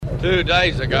2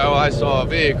 days ago, I saw a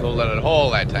vehicle that'd haul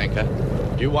that tanker.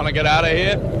 You want to get out of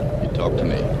here? You talk to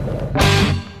me.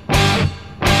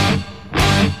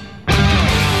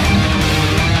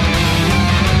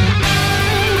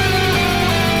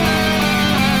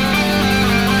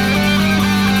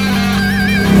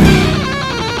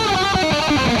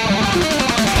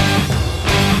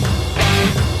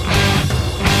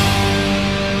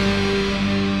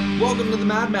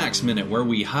 Mad Max Minute, where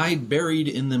we hide buried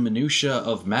in the minutia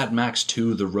of Mad Max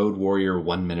 2, The Road Warrior,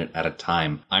 1 minute at a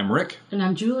time. I'm Rick. And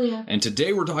I'm Julia. And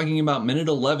today we're talking about Minute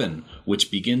 11,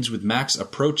 which begins with Max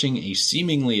approaching a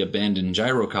seemingly abandoned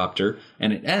gyrocopter,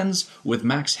 and it ends with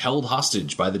Max held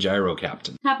hostage by the gyro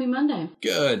captain. Happy Monday.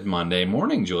 Good Monday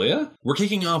morning, Julia. We're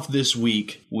kicking off this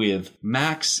week with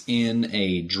Max in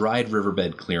a dried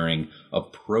riverbed clearing,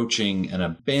 approaching an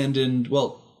abandoned,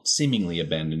 seemingly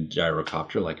abandoned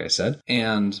gyrocopter, like I said.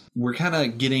 And we're kind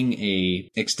of getting a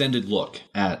extended look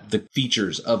at the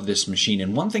features of this machine.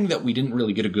 And one thing that we didn't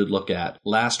really get a good look at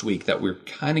last week that we're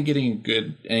kind of getting a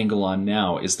good angle on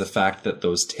now is the fact that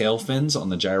those tail fins on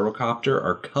the gyrocopter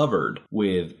are covered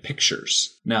with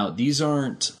pictures. Now, these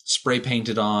aren't spray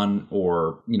painted on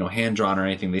or, hand drawn or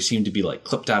anything. They seem to be like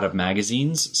clipped out of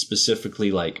magazines,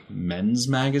 specifically like men's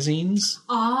magazines.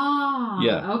 Ah,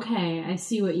 yeah. Okay. I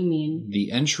see what you mean.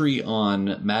 The entry on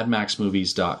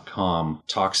MadMaxMovies.com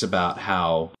talks about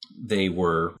how they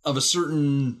were of a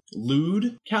certain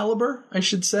lewd caliber, I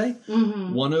should say.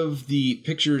 Mm-hmm. One of the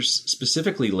pictures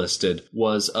specifically listed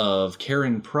was of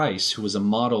Karen Price, who was a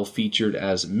model featured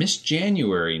as Miss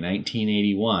January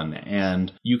 1981.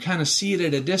 And you kind of see it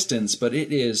at a distance, but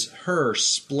it is her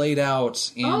splayed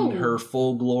out in her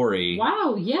full glory.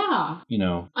 Wow, yeah.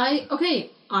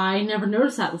 I never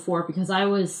noticed that before because I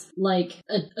was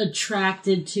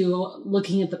attracted to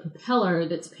looking at the propeller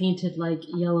that's painted like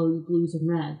yellows, blues, and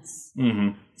reds.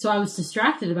 Mm-hmm. So I was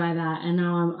distracted by that, and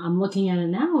now I'm looking at it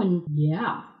now, and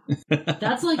yeah,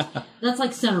 that's like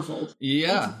centerfold.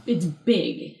 Yeah, it's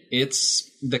big. It's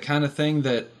the kind of thing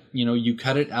that you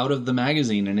cut it out of the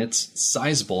magazine and it's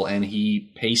sizable, and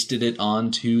he pasted it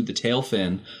onto the tail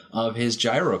fin of his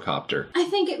gyrocopter. I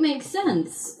think it makes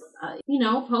sense.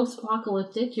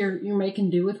 Post-apocalyptic, you're making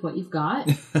do with what you've got.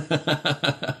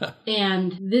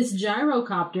 And this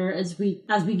gyrocopter, as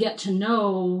we get to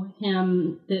know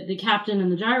him, the captain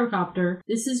and the gyrocopter,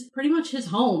 this is pretty much his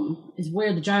home, is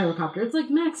where the gyrocopter. It's like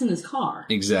Max in his car.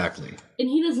 Exactly. And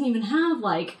he doesn't even have,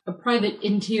 a private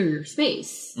interior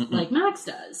space like Max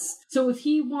does. So if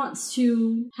he wants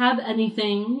to have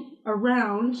anything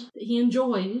around that he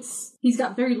enjoys, he's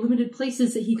got very limited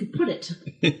places that he could put it.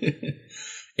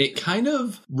 It kind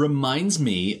of reminds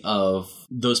me of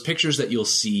those pictures that you'll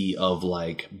see of,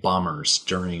 bombers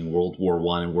during World War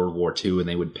I and World War II, and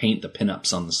they would paint the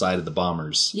pinups on the side of the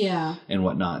bombers. Yeah. And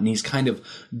whatnot. And he's kind of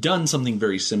done something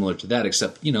very similar to that,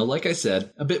 except, like I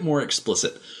said, a bit more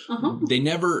explicit. Uh-huh. They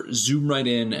never zoom right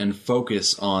in and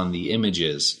focus on the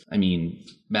images. I mean,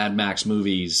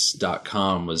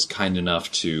 MadMaxMovies.com was kind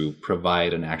enough to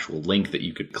provide an actual link that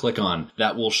you could click on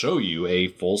that will show you a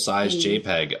full-size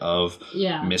JPEG of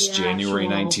Miss January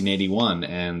 1981.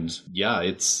 And yeah,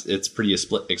 it's pretty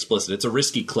explicit. It's a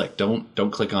risky click. Don't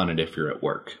click on it if you're at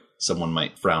work. Someone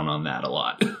might frown on that a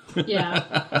lot.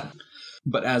 Yeah.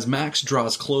 But as Max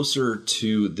draws closer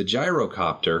to the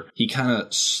gyrocopter, he kind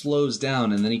of slows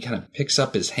down and then he kind of picks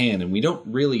up his hand, and we don't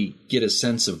really get a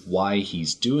sense of why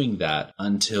he's doing that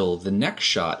until the next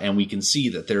shot, and we can see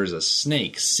that there's a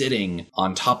snake sitting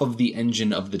on top of the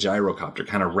engine of the gyrocopter,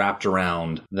 kind of wrapped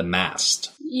around the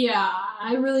mast. Yeah,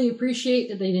 I really appreciate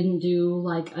that they didn't do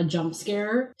a jump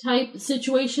scare type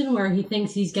situation where he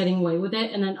thinks he's getting away with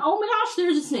it and then, oh my gosh,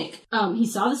 there's a snake. He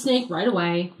saw the snake right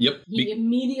away. Yep. He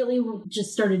immediately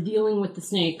just started dealing with the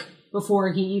snake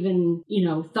before he even,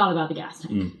 thought about the gas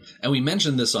tank. And we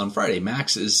mentioned this on Friday.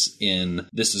 Max is in,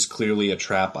 this is clearly a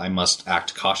trap, I must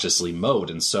act cautiously mode.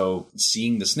 And so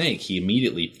seeing the snake, he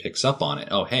immediately picks up on it.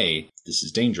 Oh, hey, this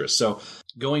is dangerous. So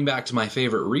going back to my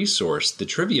favorite resource, the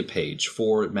trivia page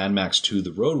for Mad Max 2,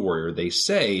 The Road Warrior, they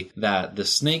say that the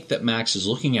snake that Max is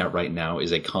looking at right now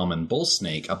is a common bull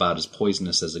snake, about as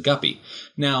poisonous as a guppy.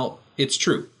 Now, it's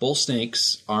true. Bull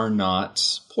snakes are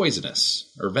not poisonous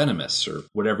or venomous or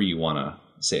whatever you want to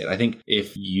say it. I think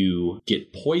if you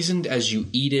get poisoned as you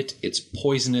eat it, it's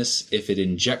poisonous. If it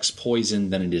injects poison,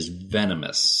 then it is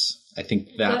venomous. I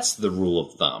think that's the rule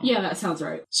of thumb. Yeah, that sounds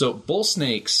right. So bull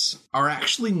snakes are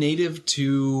actually native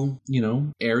to,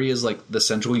 areas like the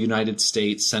central United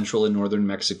States, central and northern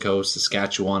Mexico,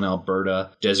 Saskatchewan,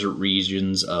 Alberta, desert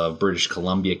regions of British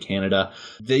Columbia, Canada.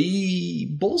 The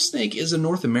bull snake is a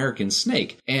North American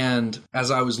snake. And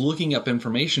as I was looking up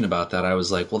information about that, I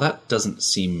was like, well, that doesn't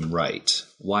seem right.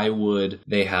 Why would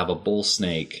they have a bull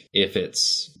snake if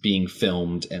it's being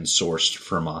filmed and sourced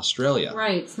from Australia?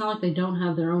 Right. It's not like they don't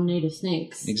have their own native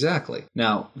snakes. Exactly.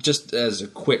 Now, just as a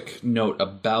quick note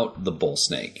about the bull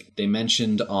snake, they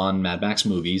mentioned on Mad Max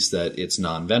movies that it's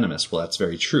non-venomous. Well, that's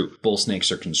very true. Bull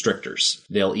snakes are constrictors.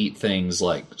 They'll eat things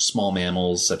like small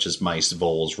mammals such as mice,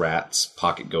 voles, rats,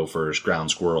 pocket gophers, ground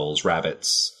squirrels,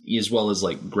 rabbits, as well as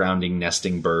like grounding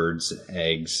nesting birds,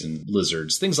 eggs, and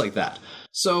lizards, things like that.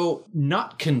 So,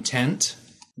 not content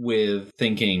with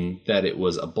thinking that it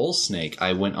was a bull snake,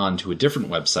 I went on to a different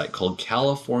website called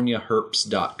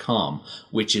CaliforniaHerps.com,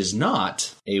 which is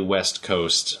not a West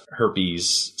Coast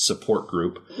herpes support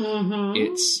group. Mm-hmm.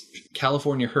 It's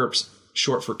California Herps,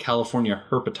 short for California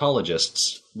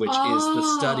Herpetologists, which is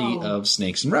the study of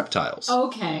snakes and reptiles.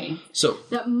 Okay. So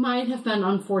that might have been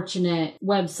unfortunate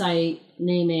website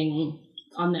naming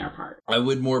on their part. I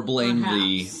would more blame Perhaps.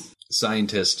 the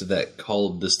scientist that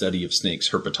called the study of snakes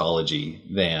herpetology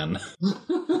than...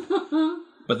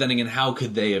 But then again, how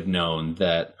could they have known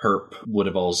that herp would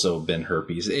have also been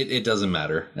herpes? It doesn't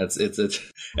matter. It's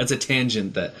a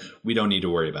tangent that we don't need to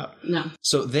worry about. No.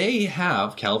 So they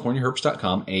have,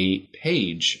 CaliforniaHerps.com, a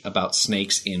page about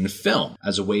snakes in film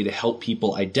as a way to help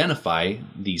people identify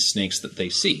these snakes that they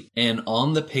see. And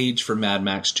on the page for Mad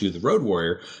Max 2: The Road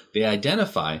Warrior, they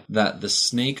identify that the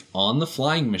snake on the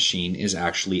flying machine is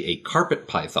actually a carpet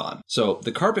python. So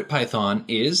the carpet python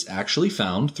is actually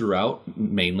found throughout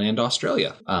mainland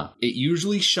Australia. It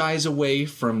usually shies away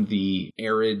from the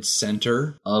arid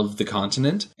center of the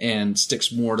continent and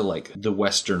sticks more to like the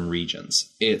western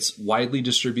regions. It's widely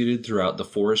distributed throughout the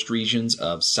forest regions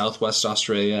of southwest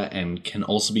Australia and can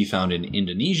also be found in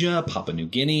Indonesia, Papua New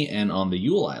Guinea, and on the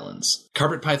Yule Islands.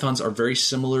 Carpet pythons are very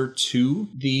similar to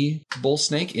the bull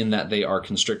snake in that they are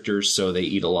constrictors, so they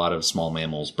eat a lot of small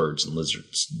mammals, birds, and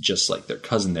lizards, just like their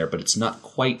cousin there, but it's not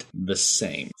quite the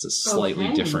same. It's a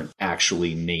slightly different,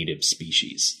 actually native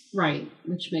species. Right,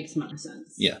 which makes more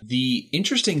sense. Yeah. The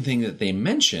interesting thing that they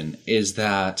mention is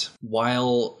that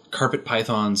while carpet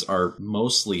pythons are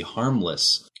mostly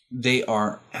harmless, they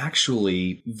are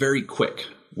actually very quick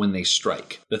when they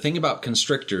strike. The thing about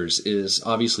constrictors is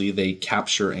obviously they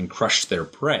capture and crush their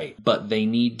prey, but they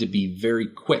need to be very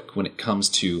quick when it comes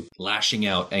to lashing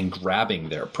out and grabbing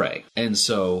their prey. And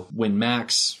so when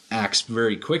Max acts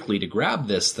very quickly to grab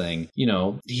this thing,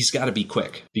 he's got to be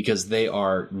quick because they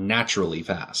are naturally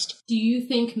fast. Do you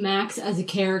think Max as a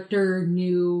character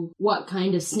knew what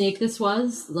kind of snake this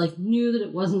was? Like, knew that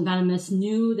it wasn't venomous,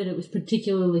 knew that it was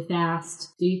particularly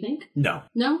fast? Do you think? No.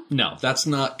 No? No, that's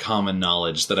not common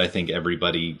knowledge that I think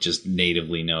everybody just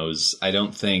natively knows. I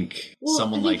don't think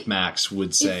someone like Max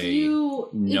would say if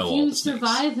you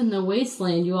survive in the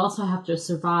wasteland, you also have to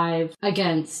survive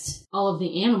against all of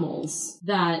the animals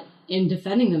that, in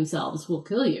defending themselves, will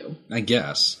kill you. I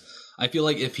guess. I feel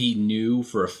like if he knew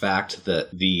for a fact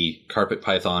that the carpet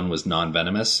python was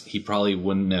non-venomous, he probably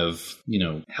wouldn't have,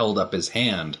 held up his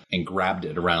hand and grabbed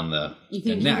it around the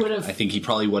neck. I think he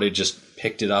probably would have just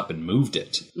picked it up and moved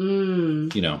it.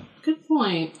 Good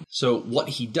point. So what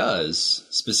he does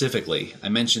specifically, I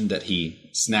mentioned that he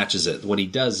snatches it. What he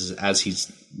does is as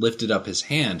he's lifted up his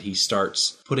hand, he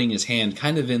starts putting his hand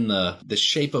kind of in the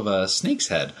shape of a snake's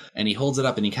head, and he holds it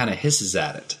up and he kind of hisses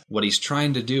at it. What he's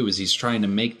trying to do is he's trying to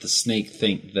make the snake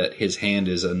think that his hand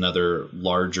is another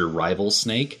larger rival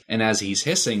snake. And as he's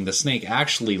hissing, the snake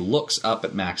actually looks up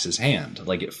at Max's hand,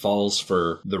 like it falls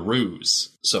for the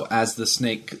ruse. So as the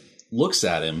snake looks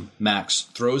at him, Max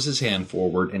throws his hand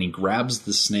forward and he grabs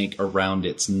the snake around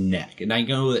its neck. And I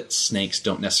know that snakes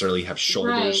don't necessarily have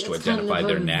shoulders to identify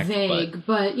their neck,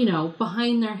 but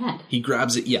behind their head. He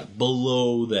grabs it,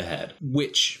 below the head,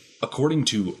 which, according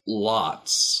to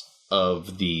lots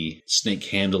of the snake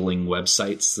handling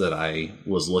websites that I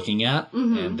was looking at,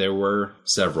 and there were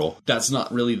several, that's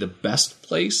not really the best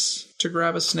place to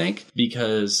grab a snake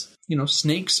because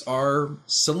snakes are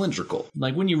cylindrical.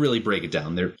 Like, when you really break it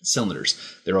down, they're cylinders.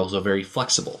 They're also very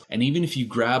flexible. And even if you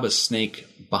grab a snake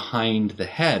behind the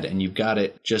head and you've got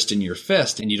it just in your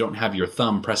fist and you don't have your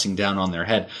thumb pressing down on their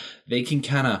head, they can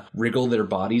kind of wriggle their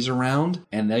bodies around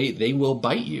and they will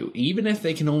bite you. Even if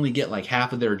they can only get like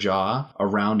half of their jaw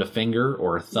around a finger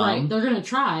or a thumb. Right, they're going to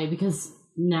try because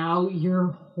now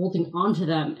you're holding onto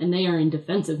them and they are in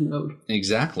defensive mode.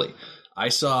 Exactly. I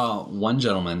saw one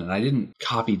gentleman, and I didn't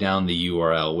copy down the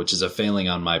URL, which is a failing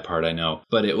on my part, I know,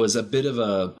 but it was a bit of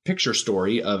a picture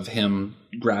story of him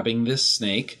grabbing this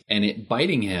snake and it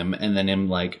biting him, and then him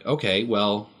like, okay,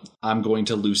 well, I'm going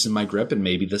to loosen my grip and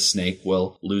maybe the snake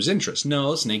will lose interest.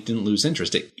 No, the snake didn't lose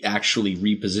interest. It actually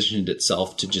repositioned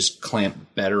itself to just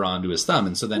clamp better onto his thumb.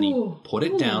 And so then he put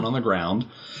it down on the ground,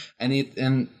 and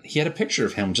he had a picture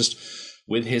of him just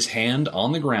with his hand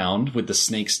on the ground with the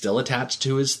snake still attached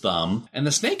to his thumb. And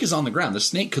the snake is on the ground. The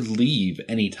snake could leave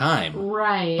any time.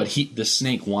 Right. But the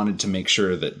snake wanted to make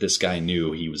sure that this guy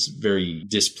knew he was very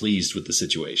displeased with the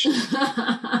situation.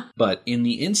 But in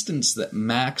the instance that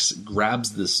Max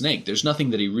grabs the snake, there's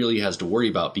nothing that he really has to worry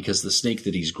about because the snake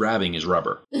that he's grabbing is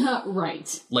rubber.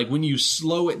 Right. Like when you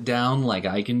slow it down like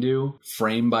I can do,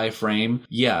 frame by frame,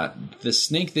 yeah, the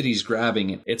snake that he's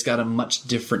grabbing, it's got a much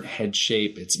different head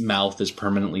shape. Its mouth is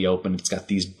permanently open. It's got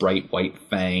these bright white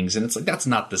fangs, and it's like, that's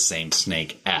not the same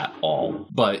snake at all.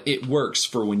 But it works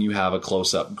for when you have a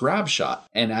close-up grab shot.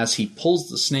 And as he pulls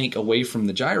the snake away from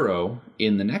the gyro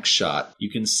in the next shot, you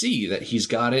can see that he's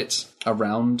got it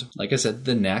around, like I said,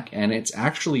 the neck, and it's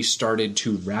actually started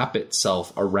to wrap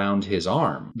itself around his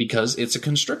arm because it's a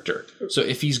constrictor. So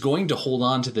if he's going to hold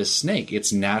on to this snake,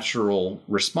 its natural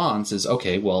response is,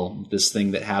 okay, well, this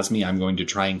thing that has me, I'm going to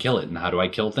try and kill it. And how do I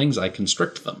kill things? I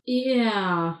constrict them.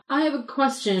 Yeah. I have a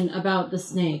question about the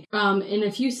snake. In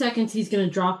a few seconds, he's going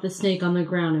to drop the snake on the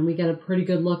ground, and we get a pretty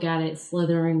good look at it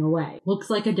slithering away.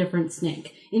 Looks like a different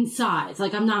snake in size.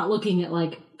 Like, I'm not looking at,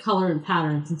 like, color and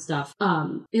patterns and stuff.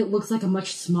 It looks like a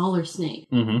much smaller snake.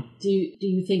 Mm-hmm. Do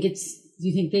you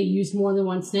think they used more than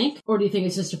one snake, or do you think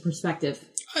it's just a perspective?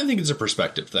 I think it's a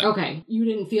perspective thing. Okay. You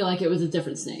didn't feel like it was a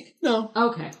different snake? No.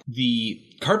 Okay. The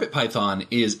carpet python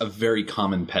is a very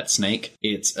common pet snake.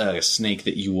 It's a snake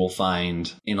that you will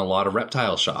find in a lot of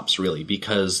reptile shops, really,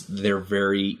 because they're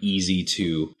very easy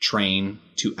to train,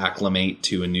 to acclimate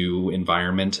to a new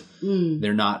environment.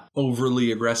 They're not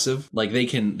overly aggressive. Like they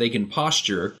can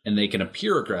posture and they can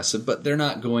appear aggressive, but they're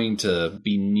not going to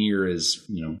be near as,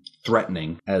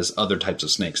 threatening as other types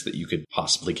of snakes that you could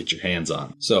possibly get your hands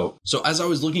on. So as I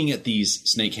was looking at these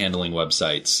snake handling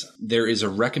websites, there is a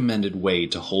recommended way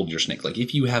to hold your snake. Like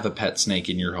if you have a pet snake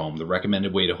in your home, the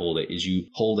recommended way to hold it is you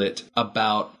hold it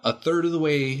about a third of the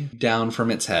way down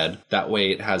from its head. That way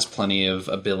it has plenty of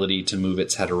ability to move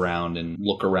its head around and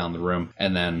look around the room.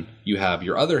 And then you have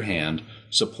your other hand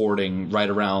supporting right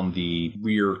around the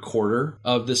rear quarter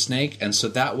of the snake. And so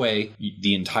that way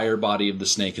the entire body of the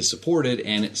snake is supported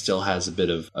and it still has a bit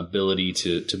of ability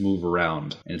to move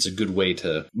around. And it's a good way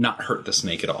to not hurt the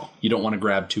snake at all. You don't want to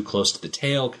grab too close to the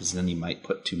tail because then you might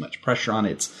put too much pressure on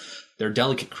it. They're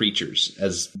delicate creatures,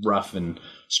 as rough and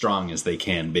strong as they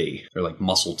can be. They're like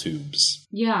muscle tubes.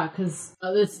 Yeah, because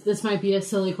this might be a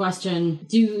silly question.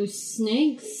 Do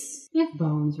snakes... They have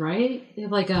bones, right? They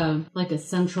have like a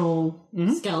central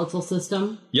skeletal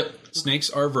system. Yep. Snakes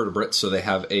are vertebrates, so they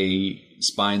have a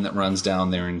spine that runs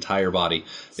down their entire body.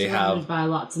 They surrounded by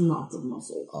lots and lots of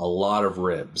muscles. A lot of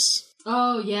ribs.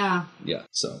 Oh, yeah. Yeah.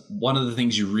 So one of the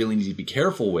things you really need to be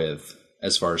careful with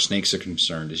as far as snakes are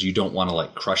concerned is you don't want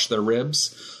to crush their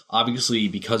ribs. Obviously,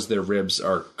 because their ribs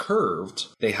are curved,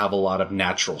 they have a lot of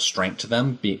natural strength to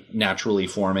them, naturally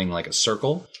forming like a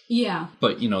circle. Yeah.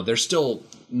 But, they're still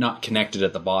not connected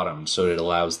at the bottom, so it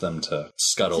allows them to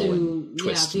scuttle and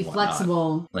twist and whatnot.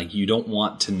 Flexible. Like, you don't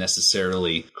want to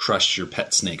necessarily crush your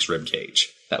pet snake's rib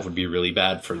cage. That would be really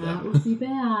bad for them. That would be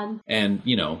bad. And,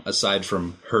 aside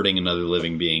from hurting another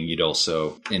living being, you'd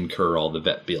also incur all the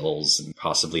vet bills and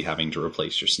possibly having to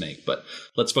replace your snake. But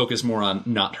let's focus more on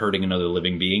not hurting another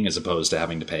living being as opposed to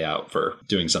having to pay out for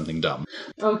doing something dumb.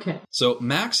 Okay. So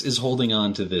Max is holding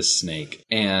on to this snake,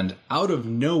 and out of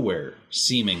nowhere,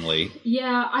 seemingly...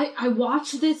 Yeah, I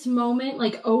watched this moment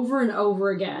over and over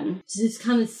again to just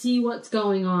kind of see what's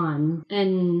going on.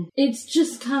 And it's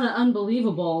just kind of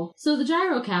unbelievable. So the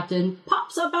gyro captain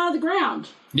pops up out of the ground.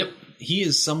 Yep. He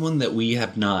is someone that we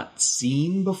have not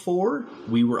seen before.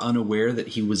 We were unaware that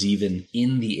he was even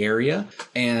in the area.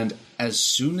 And as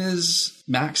soon as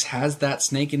Max has that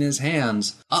snake in his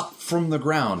hands, up from the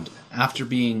ground, after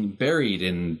being buried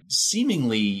in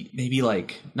seemingly maybe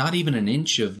not even an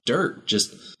inch of dirt,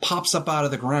 just pops up out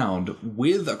of the ground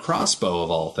with a crossbow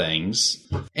of all things.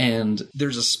 And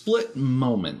there's a split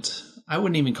moment. I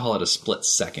wouldn't even call it a split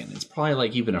second. It's probably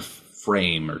even a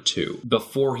frame or two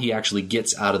before he actually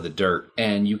gets out of the dirt,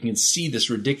 and you can see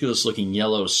this ridiculous looking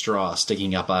yellow straw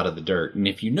sticking up out of the dirt. And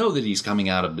if you know that he's coming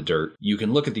out of the dirt, you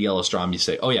can look at the yellow straw and you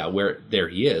say, oh yeah, there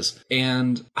he is.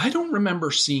 And I don't remember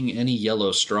seeing any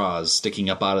yellow straws sticking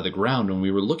up out of the ground when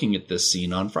we were looking at this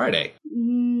scene on Friday.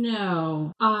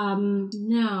 No.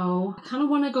 No. I kind of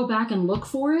want to go back and look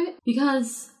for it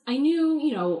because I knew,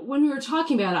 when we were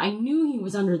talking about it, I knew he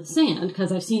was under the sand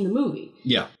because I've seen the movie.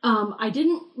 Yeah. I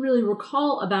didn't really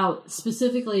recall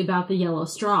specifically about the yellow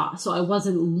straw, so I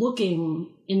wasn't looking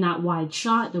in that wide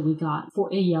shot that we got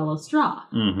for a yellow straw.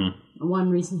 Mm-hmm.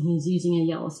 One reason he's using a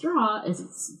yellow straw is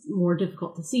it's more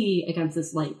difficult to see against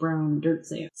this light brown dirt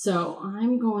sand. So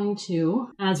I'm going to,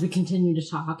 as we continue to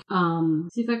talk,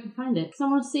 see if I can find it, because I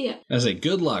want to see it. I say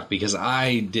good luck, because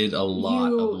I did a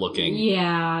lot of looking.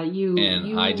 Yeah, you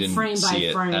I didn't frame by see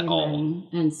it frame at all.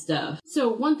 and stuff. So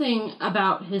one thing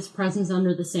about his presence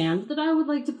under the sand that I would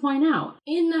like to point out,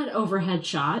 in that overhead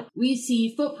shot, we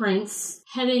see footprints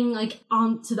heading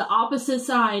on to the opposite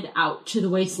side out to the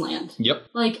wasteland. Yep.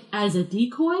 As a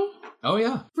decoy. Oh,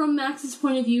 yeah. From Max's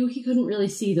point of view, he couldn't really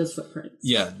see those footprints.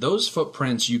 Yeah, those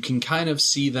footprints, you can kind of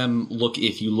see them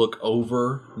if you look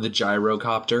over the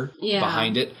gyrocopter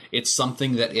behind it. It's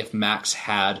something that if Max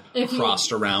had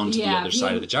crossed around to the other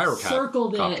side of the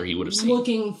gyrocopter, he would have seen.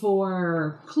 Looking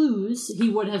for clues, he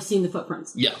would have seen the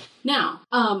footprints. Yeah. Now,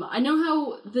 I know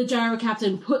how the gyro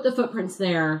captain put the footprints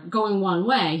there going one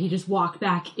way. He just walked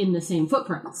back in the same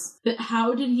footprints. But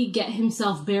how did he get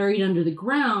himself buried under the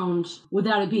ground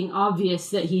without it being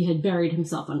obvious that he had buried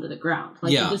himself under the ground?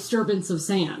 The disturbance of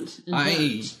sand.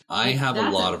 I have a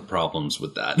lot of problems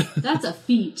with that. That's a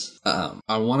feat.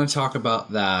 I want to talk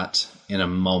about that in a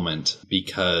moment,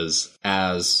 because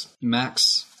as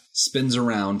Max spins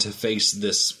around to face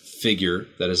this figure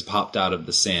that has popped out of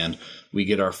the sand, we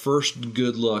get our first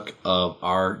good look of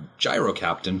our gyro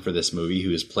captain for this movie,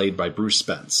 who is played by Bruce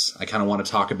Spence. I kind of want to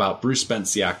talk about Bruce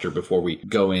Spence, the actor, before we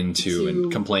go into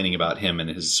and complaining about him and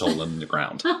his soul in the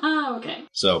ground. Okay.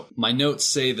 So my notes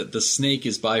say that the snake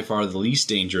is by far the least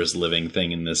dangerous living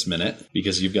thing in this minute,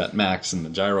 because you've got Max and the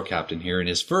gyro captain here, and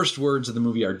his first words of the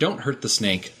movie are, "Don't hurt the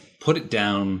snake. Put it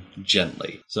down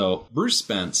gently." So Bruce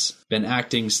Spence, been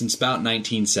acting since about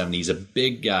 1970. He's a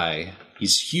big guy.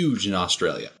 He's huge in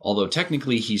Australia. Although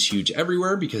technically he's huge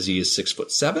everywhere because he is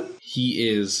 6'7". He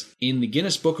is in the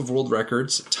Guinness Book of World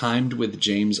Records, timed with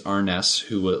James Arness,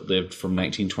 who lived from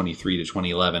 1923 to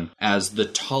 2011, as the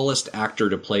tallest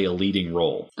actor to play a leading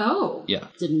role. Oh. Yeah.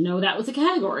 Didn't know that was a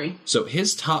category. So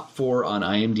his top 4 on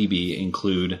IMDb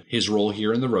include his role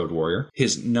here in The Road Warrior.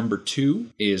 His number 2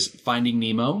 is Finding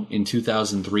Nemo in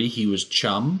 2003. He was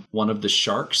Chum, one of the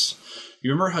sharks. You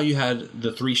remember how you had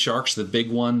the 3 sharks, the big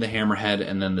one, the hammerhead,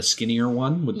 and then the skinnier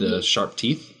one with the sharp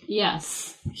teeth?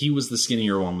 Yes. He was the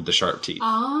skinnier one with the sharp teeth.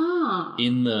 Ah.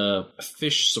 In the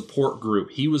fish support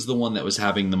group, he was the one that was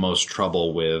having the most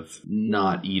trouble with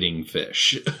not eating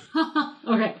fish.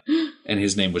 Okay. And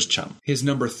his name was Chum. His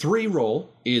number 3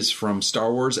 role is from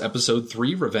Star Wars Episode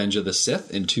 3, Revenge of the Sith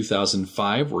in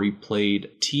 2005, where he played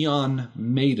Tion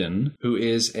Maiden, who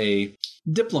is a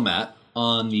diplomat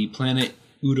on the planet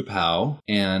Utapau,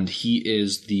 and he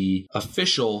is the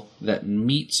official that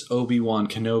meets Obi-Wan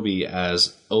Kenobi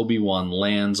as Obi-Wan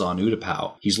lands on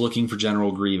Utapau. He's looking for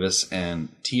General Grievous, and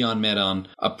Tion Maiden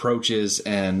approaches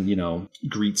and,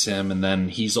 greets him, and then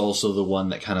he's also the one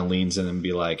that kind of leans in and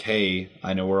be like, "Hey,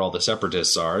 I know where all the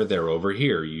Separatists are. They're over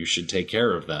here. You should take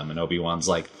care of them." And Obi-Wan's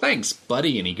like, "Thanks,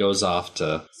 buddy," and he goes off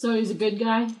to... So he's a good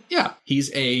guy? Yeah.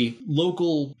 He's a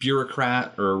local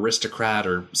bureaucrat or aristocrat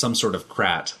or some sort of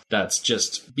crat that's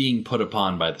just being put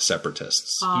upon by the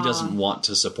Separatists. He doesn't want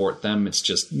to support them. It's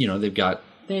just, they've got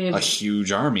a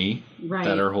huge army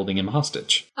that are holding him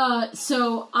hostage.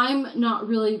 So I'm not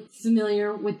really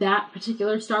familiar with that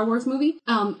particular Star Wars movie,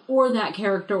 or that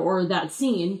character or that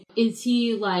scene. Is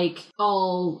he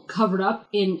all covered up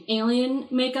in alien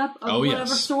makeup of whatever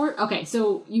sort? Okay,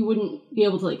 so you wouldn't be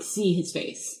able to see his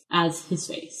face as his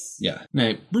face. Yeah.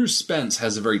 Now, Bruce Spence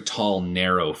has a very tall,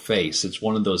 narrow face. It's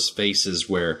one of those faces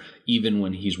where even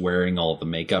when he's wearing all the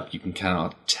makeup, you can kind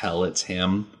of tell it's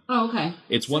him. Oh, okay.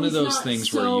 It's one of those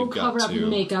things where you've got to... covered up in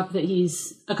makeup that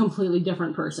he's a completely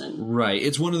different person. Right.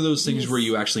 It's one of those things where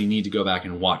you actually need to go back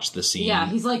and watch the scene. Yeah,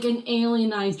 he's like an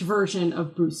alienized version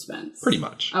of Bruce Spence. Pretty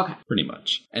much. Okay. Pretty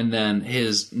much. And then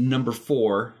his number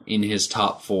 4 in his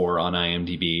top 4 on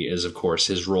IMDb is, of course,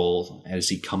 his role as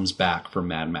he comes back from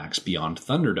Mad Max Beyond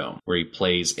Thunderdome, where he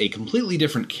plays a completely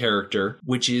different character,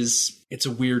 which is It's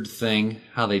a weird thing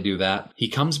how they do that. He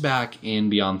comes back in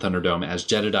Beyond Thunderdome as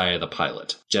Jedediah the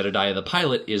pilot. Jedediah the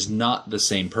pilot is not the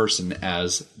same person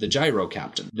as the gyro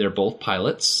captain. They're both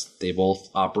pilots. They both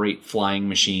operate flying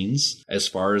machines. As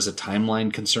far as a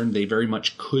timeline concerned, they very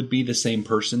much could be the same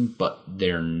person, but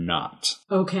they're not.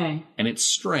 Okay. And it's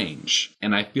strange.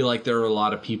 And I feel like there are a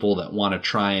lot of people that want to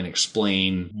try and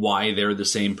explain why they're the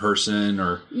same person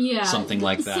or something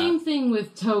like that. Same thing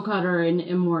with Toe Cutter and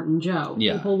Immortan Joe.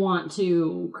 Yeah. People want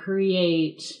to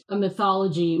create a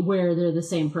mythology where they're the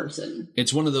same person.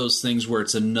 It's one of those things where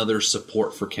it's another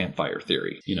support for campfire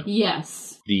theory, you know.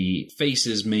 Yes. The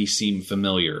faces may seem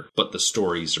familiar, but the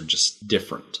stories are just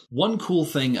different. One cool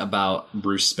thing about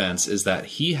Bruce Spence is that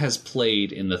he has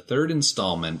played in the third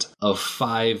installment of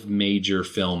 5 major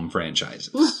film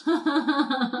franchises.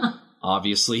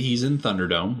 Obviously, he's in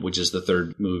Thunderdome, which is the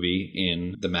third movie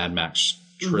in the Mad Max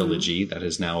trilogy that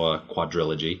is now a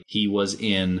quadrilogy. He was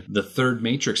in the third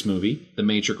Matrix movie, The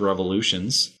Matrix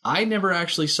Revolutions. I never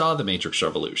actually saw The Matrix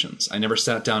Revolutions. I never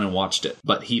sat down and watched it.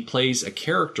 But he plays a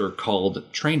character called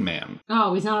Train Man.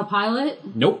 Oh, he's not a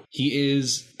pilot? Nope. He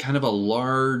is kind of a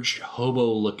large,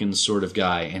 hobo-looking sort of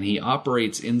guy, and he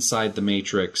operates inside the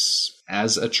Matrix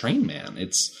as a train man.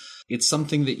 It's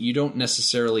something that you don't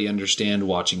necessarily understand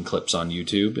watching clips on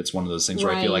YouTube. It's one of those things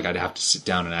where I feel like I'd have to sit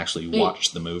down and actually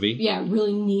watch the movie. Yeah, it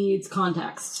really needs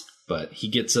context. But he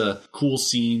gets a cool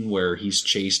scene where he's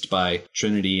chased by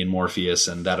Trinity and Morpheus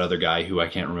and that other guy who I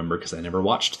can't remember because I never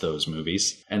watched those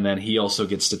movies. And then he also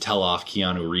gets to tell off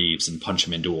Keanu Reeves and punch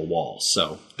him into a wall.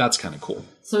 So that's kind of cool.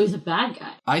 So he's a bad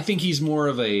guy. I think he's more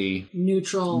of a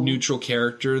neutral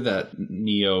character that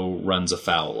Neo runs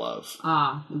afoul of.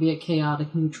 Maybe a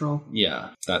chaotic neutral. Yeah,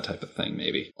 that type of thing,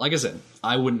 maybe. Like I said,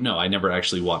 I wouldn't know. I never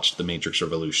actually watched The Matrix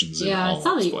Revolutions. Yeah, I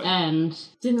saw the end.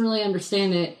 Didn't really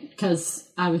understand it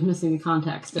because I was missing the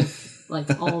context of like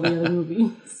all the other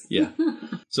movies. Yeah.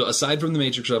 So aside from The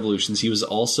Matrix Revolutions, he was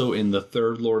also in the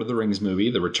third Lord of the Rings movie,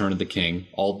 The Return of the King,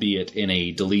 albeit in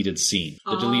a deleted scene.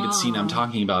 The deleted scene I'm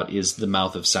talking about is the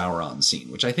Mouth of Sauron scene,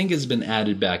 which I think has been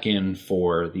added back in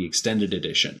for the extended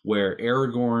edition, where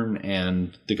Aragorn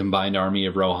and the combined army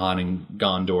of Rohan and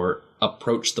Gondor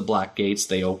approach the Black Gates,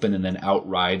 they open, and then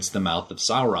outrides the Mouth of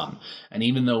Sauron. And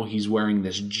even though he's wearing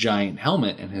this giant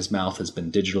helmet and his mouth has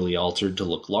been digitally altered to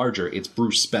look larger, it's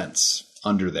Bruce Spence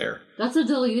under there. That's a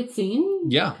deleted scene?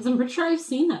 Yeah. Because I'm pretty sure I've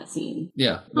seen that scene.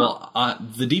 Yeah. Well,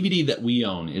 the DVD that we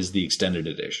own is the extended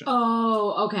edition.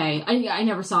 Oh, okay. I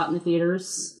never saw it in the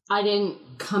theaters. I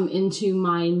didn't come into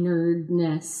my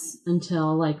nerdness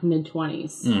until like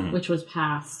mid-20s, which was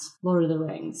past Lord of the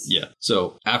Rings. Yeah.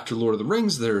 So after Lord of the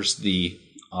Rings, there's the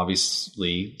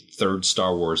obviously third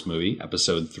Star Wars movie,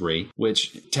 Episode 3,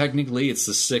 which technically it's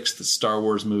the 6th Star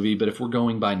Wars movie, but if we're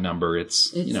going by number,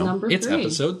 it's number 3. It's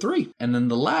Episode 3. And then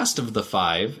the last of the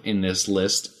 5 in this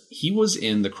list, he was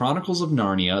in The Chronicles of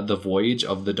Narnia, The Voyage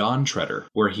of the Dawn Treader,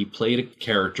 where he played a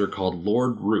character called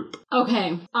Lord Roop.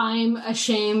 Okay, I'm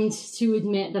ashamed to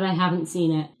admit that I haven't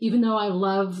seen it, even though I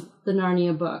love the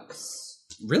Narnia books.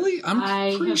 Really?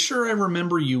 I'm pretty sure I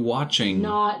remember you watching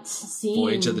not seen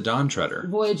Voyage of the Dawn Treader.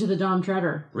 Voyage of the Dawn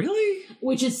Treader. Really?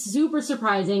 Which is super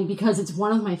surprising because it's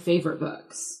one of my favorite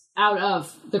books out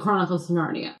of the Chronicles of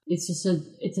Narnia. It's just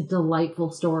it's a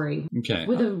delightful story. Okay.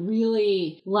 With a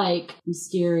really like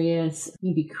mysterious,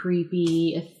 maybe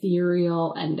creepy,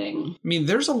 ethereal ending. I mean,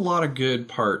 there's a lot of good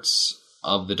parts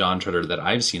of the Dawn Treader that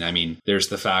I've seen. I mean, there's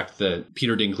the fact that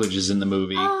Peter Dinklage is in the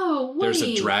movie. Oh, wait. There's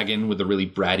a dragon with a really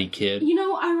bratty kid. You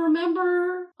know, I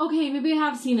remember... Okay, maybe I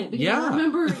have seen it. Because I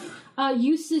remember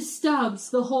Eustace Stubbs,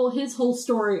 his whole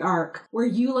story arc, where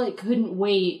you, like, couldn't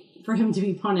wait for him to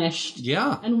be punished.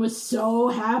 Yeah. And was so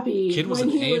happy Kid was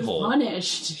when an he a-hole. was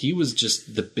punished. He was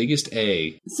just the biggest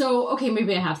A. So, okay,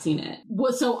 maybe I have seen it.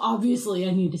 Well, so obviously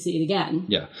I need to see it again.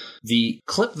 Yeah. The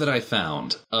clip that I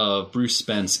found of Bruce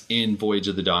Spence in Voyage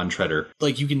of the Dawn Treader,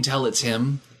 like, you can tell it's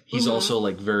him. He's also,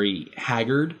 like, very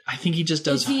haggard. I think he just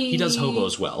does... He does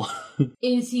hobos well.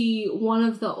 Is he one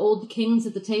of the old kings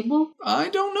at the table? I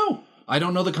don't know. I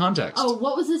don't know the context. Oh,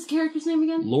 what was this character's name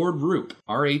again? Lord Roop.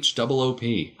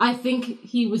 R-H-O-O-P. I think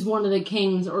he was one of the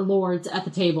kings or lords at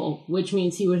the table, which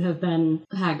means he would have been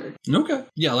haggard. Okay.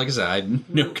 Yeah, like I said, I have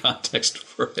no context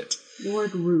for it.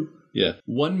 Lord Roop. Yeah.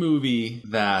 One movie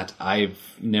that I've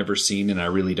never seen and I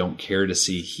really don't care to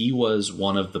see, he was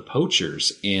one of the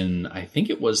poachers in, I think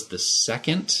it was the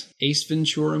second Ace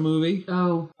Ventura movie.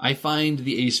 Oh. I find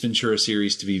the Ace Ventura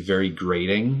series to be very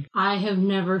grating. I have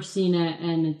never seen it,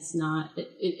 and it's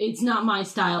not my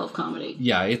style of comedy.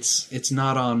 Yeah, it's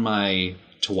not on my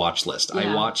to watch list. I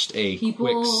Yeah. watched a People-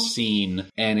 quick scene,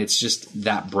 and it's just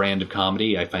that brand of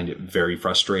comedy. I find it very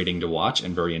frustrating to watch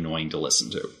and very annoying to listen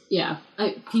to. Yeah,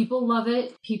 people love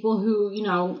it. People who,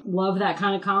 love that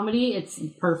kind of comedy, it's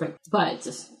perfect. But it's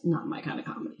just not my kind of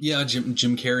comedy. Yeah,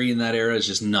 Jim Carrey in that era is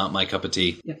just not my cup of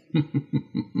tea. Yep.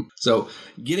 So,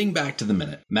 getting back to the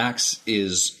minute, Max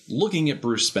is looking at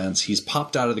Bruce Spence. He's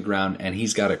popped out of the ground, and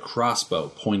he's got a crossbow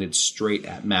pointed straight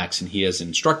at Max, and he has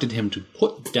instructed him to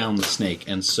put down the snake.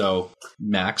 And so,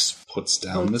 Max puts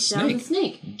down the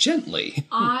snake gently.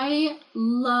 I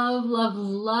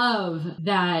love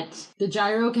that the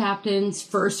gyro captain's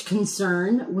first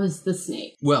concern was the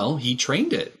snake. Well, he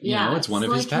trained it. It's one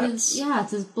of his pets.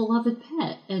 It's his beloved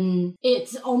pet. And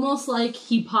it's almost like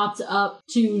he popped up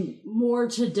to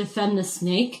defend the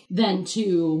snake than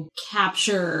to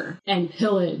capture and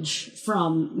pillage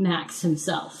from Max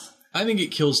himself. I think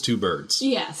it kills two birds.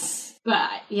 Yes.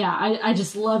 But yeah, I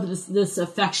just love this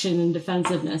affection and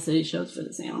defensiveness that he shows for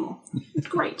this animal. It's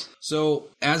great. So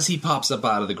as he pops up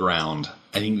out of the ground,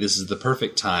 I think this is the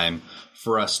perfect time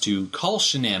for us to call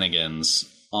shenanigans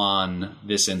on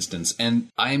this instance.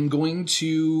 And I'm going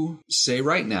to say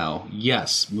right now,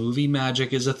 yes, movie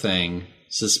magic is a thing.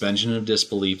 Suspension of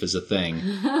disbelief is a thing.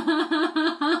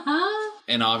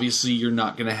 And obviously you're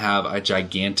not going to have a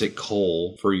gigantic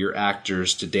hole for your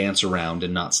actors to dance around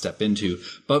and not step into.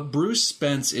 But Bruce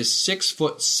Spence is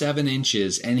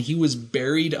 6'7" and he was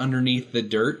buried underneath the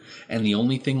dirt, and the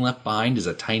only thing left behind is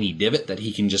a tiny divot that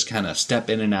he can just kind of step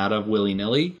in and out of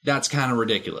willy-nilly. That's kind of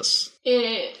ridiculous.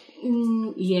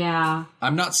 Yeah.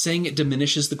 I'm not saying it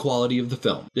diminishes the quality of the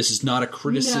film. This is not a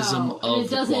criticism of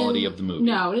the quality of the movie.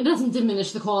 No, it doesn't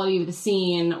diminish the quality of the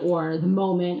scene or the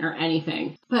moment or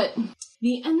anything. But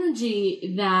the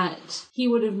energy that he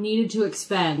would have needed to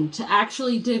expend to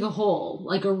actually dig a hole,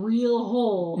 like a real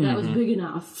hole that was big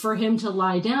enough for him to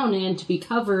lie down in, to be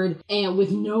covered and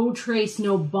with no trace,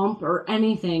 no bump or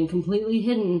anything, completely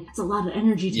hidden, it's a lot of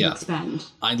energy to expend.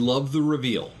 I love the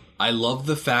reveal. I love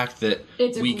the fact that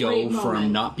we go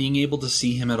from not being able to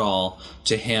see him at all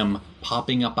to him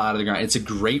popping up out of the ground. It's a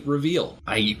great reveal.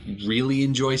 I really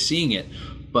enjoy seeing it.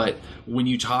 But when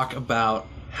you talk about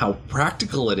how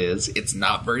practical it is, it's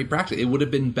not very practical. It would have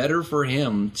been better for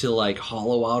him to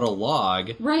hollow out a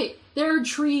log. Right. There are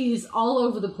trees all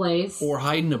over the place. Or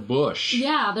hide in a bush.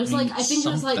 Yeah, there's I think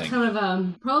there's kind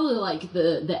of probably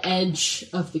the edge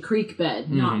of the creek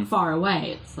bed, not far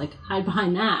away. It's hide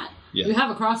behind that. Yeah. You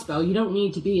have a crossbow, you don't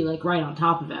need to be right on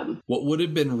top of him. What would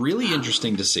have been really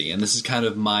interesting to see, and this is kind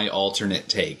of my alternate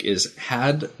take, is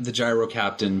had the gyro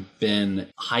captain been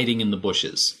hiding in the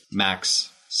bushes,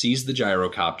 Max sees the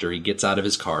gyrocopter, he gets out of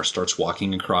his car, starts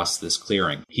walking across this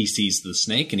clearing. He sees the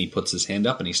snake and he puts his hand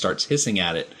up and he starts hissing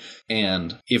at it.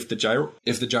 And if the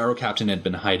gyro captain had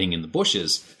been hiding in the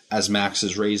bushes, as Max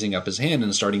is raising up his hand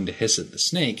and starting to hiss at the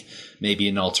snake, maybe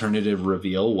an alternative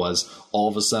reveal was all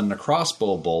of a sudden a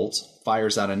crossbow bolt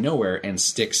fires out of nowhere and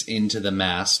sticks into the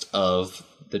mast of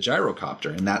the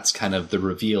gyrocopter. And that's kind of the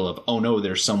reveal of, oh no,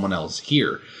 there's someone else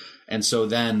here. And so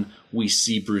then we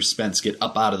see Bruce Spence get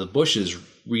up out of the bushes,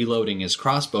 reloading his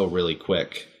crossbow really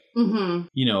quick. Mm-hmm.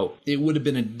 It would have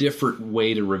been a different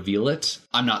way to reveal it.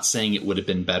 I'm not saying it would have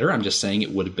been better. I'm just saying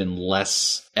it would have been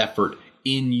less effort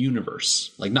in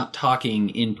universe. Not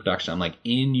talking in production. I'm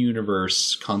in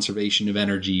universe, conservation of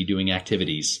energy, doing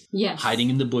activities. Yes. Hiding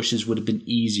in the bushes would have been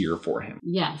easier for him.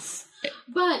 Yes.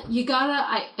 But you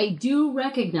gotta, I do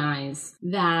recognize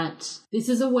that this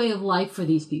is a way of life for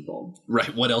these people.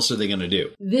 Right. What else are they going to do?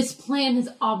 This plan has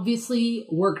obviously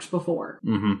worked before.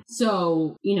 Mm-hmm.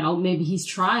 So, maybe he's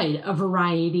tried a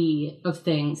variety of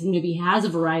things, and maybe he has a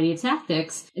variety of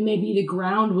tactics, and maybe the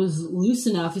ground was loose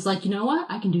enough. He's like, you know what?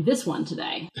 I can do this one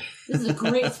today. This is a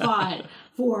great spot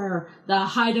for the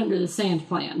hide under the sand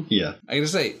plan. Yeah. I gotta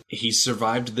say, he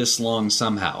survived this long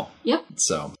somehow. Yep.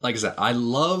 So, like I said, I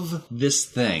love this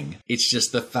thing. It's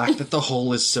just the fact that the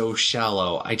hole is so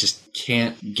shallow, I just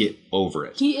can't get over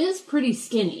it. He is pretty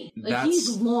skinny.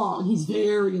 He's long. He's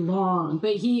very long.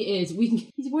 But he is,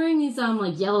 he's wearing these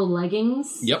yellow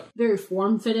leggings. Yep. Very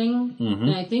form-fitting. Mm-hmm.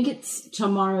 And I think it's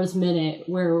tomorrow's minute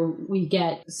where we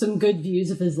get some good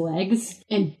views of his legs.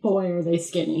 And boy, are they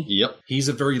skinny. Yep. He's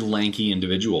a very lanky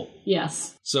individual.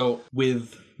 Yes. So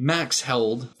with Max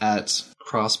held at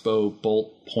crossbow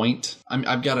bolt point,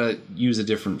 I've got to use a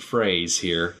different phrase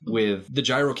here, with the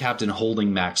gyro captain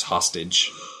holding Max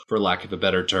hostage for lack of a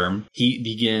better term. He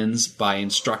begins by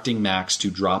instructing Max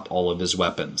to drop all of his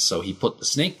weapons. So he put the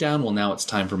snake down. Well, now it's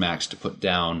time for Max to put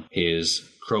down his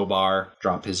crowbar,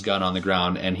 drop his gun on the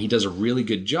ground, and he does a really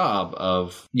good job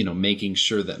of, making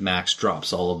sure that Max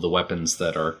drops all of the weapons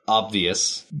that are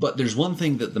obvious. But there's one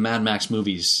thing that the Mad Max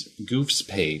movies Goofs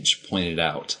page pointed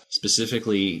out,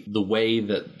 specifically the way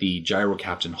that the gyro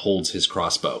captain holds his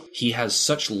crossbow. He has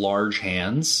such large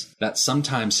hands that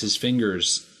sometimes his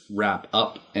fingers wrap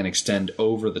up and extend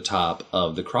over the top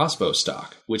of the crossbow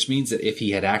stock, which means that if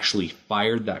he had actually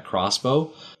fired that crossbow,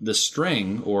 the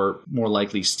string, or more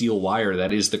likely steel wire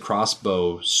that is the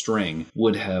crossbow string,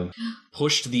 would have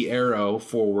pushed the arrow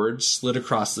forward, slid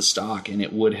across the stock, and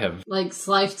it would have... Like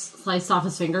sliced off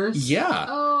his fingers? Yeah.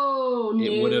 Oh, no.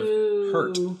 It would have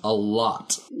hurt a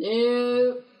lot.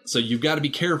 No. So you've got to be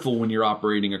careful when you're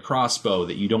operating a crossbow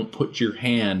that you don't put your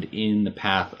hand in the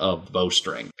path of the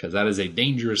bowstring, because that is a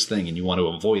dangerous thing and you want to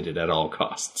avoid it at all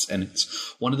costs. And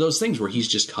it's one of those things where he's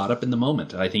just caught up in the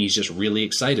moment. I think he's just really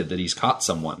excited that he's caught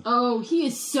someone. Oh, he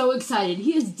is so excited.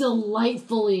 He is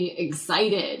delightfully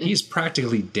excited. He's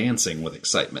practically dancing with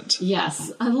excitement.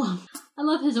 Yes, I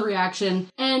love his reaction,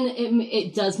 and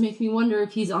it does make me wonder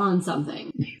if he's on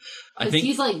something. I think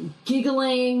he's like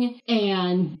giggling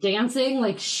and dancing,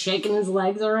 like shaking his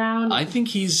legs around. I think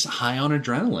he's high on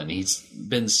adrenaline. He's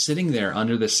been sitting there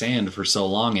under the sand for so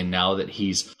long, and now that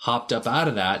he's hopped up out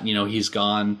of that, he's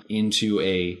gone into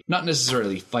a, not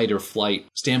necessarily fight or flight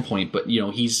standpoint, but,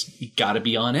 he's got to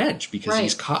be on edge because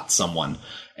he's caught someone.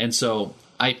 And so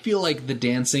I feel like the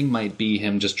dancing might be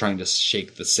him just trying to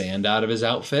shake the sand out of his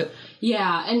outfit.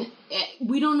 Yeah, and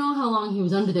we don't know how long he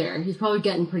was under there. He's probably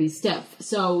getting pretty stiff.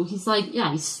 So he's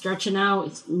he's stretching out,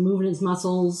 he's moving his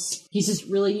muscles. He's just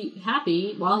really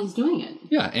happy while he's doing it.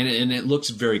 Yeah, and it looks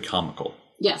very comical.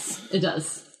 Yes, it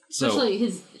does. So, especially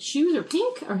his shoes are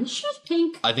pink. Are his shoes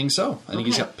pink? I think so. I think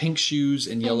he's got pink shoes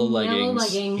and yellow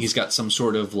leggings. He's got some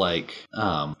sort of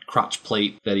crotch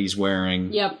plate that he's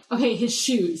wearing. Yep. Okay, his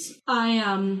shoes.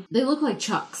 They look like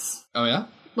Chucks. Oh yeah?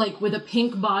 Like with a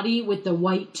pink body with the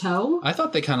white toe. I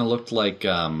thought they kind of looked like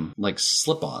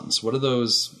slip-ons. What are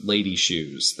those lady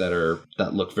shoes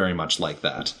that look very much like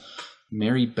that?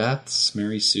 Mary Beth's,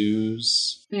 Mary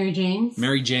Sue's, Mary Jane's.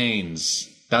 Mary Jane's.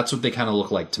 That's what they kind of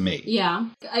look like to me. Yeah.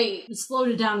 I slowed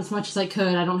it down as much as I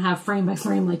could. I don't have frame by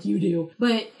frame like you do.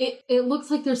 But it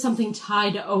looks like there's something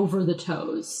tied over the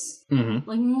toes. Mm-hmm.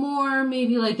 Like more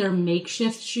maybe like they're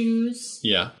makeshift shoes.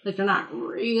 Yeah. Like they're not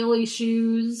really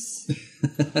shoes.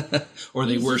 Or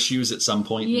they were shoes at some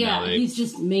point. Yeah, he's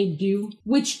just made do.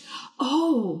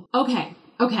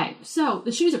 Okay, so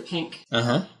the shoes are pink.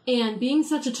 Uh-huh. And being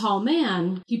such a tall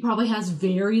man, he probably has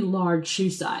very large shoe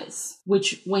size,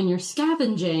 which when you're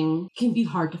scavenging can be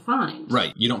hard to find.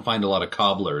 Right. You don't find a lot of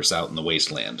cobblers out in the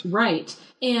wasteland. Right.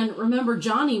 And remember,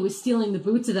 Johnny was stealing the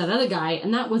boots of that other guy,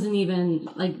 and that wasn't even,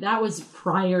 that was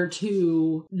prior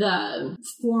to the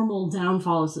formal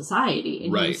downfall of society,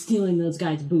 and he was stealing those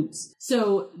guys' boots.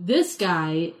 So this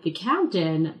guy, the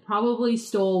captain, probably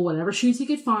stole whatever shoes he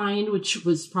could find, which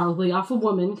was probably off a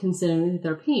woman, considering that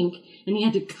they're pink, and he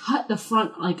had to cut the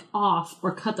front, off,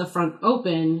 or cut the front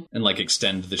open. And,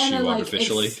 extend the shoe and then,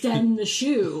 artificially. extend the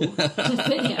shoe to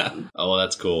fit him. Oh,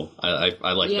 that's cool.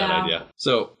 I like that idea.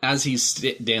 So, as he's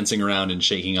dancing around and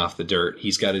shaking off the dirt,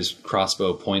 he's got his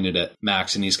crossbow pointed at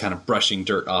Max, and he's kind of brushing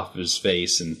dirt off his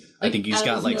face, and I think he's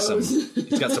got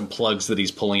he's got some plugs that he's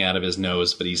pulling out of his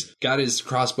nose, but he's got his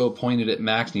crossbow pointed at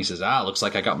Max, and he says, looks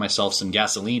like I got myself some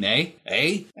gasoline, eh?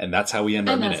 Eh? And that's how we end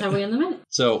our minute. And that's how we end the minute.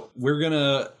 So we're going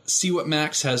to see what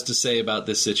Max has to say about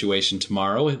this situation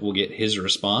tomorrow. We'll get his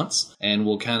response, and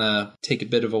we'll kind of take a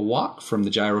bit of a walk from the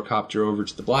gyrocopter over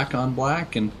to the Black on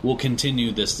Black, and we'll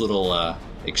continue this little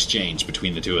exchange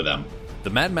between the two of them. The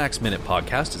Mad Max Minute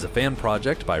podcast is a fan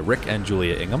project by Rick and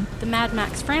Julia Ingham. The Mad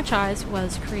Max franchise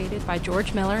was created by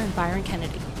George Miller and Byron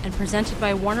Kennedy and presented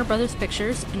by Warner Brothers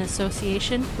Pictures in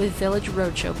association with Village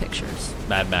Roadshow Pictures.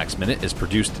 Mad Max Minute is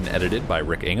produced and edited by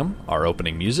Rick Ingham. Our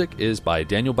opening music is by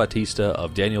Daniel Batista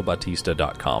of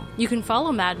danielbatista.com. You can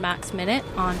follow Mad Max Minute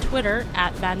on Twitter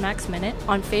at Mad Max Minute,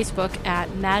 on Facebook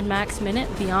at Mad Max Minute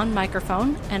Beyond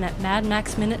Microphone, and at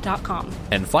madmaxminute.com.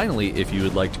 And finally, if you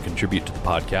would like to contribute to the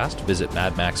podcast, visit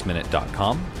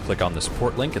madmaxminute.com, click on the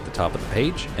support link at the top of the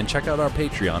page, and check out our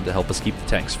Patreon to help us keep the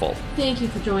tanks full. Thank you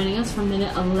for joining us for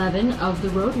minute 11 of The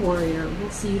Road Warrior. We'll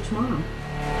see you tomorrow.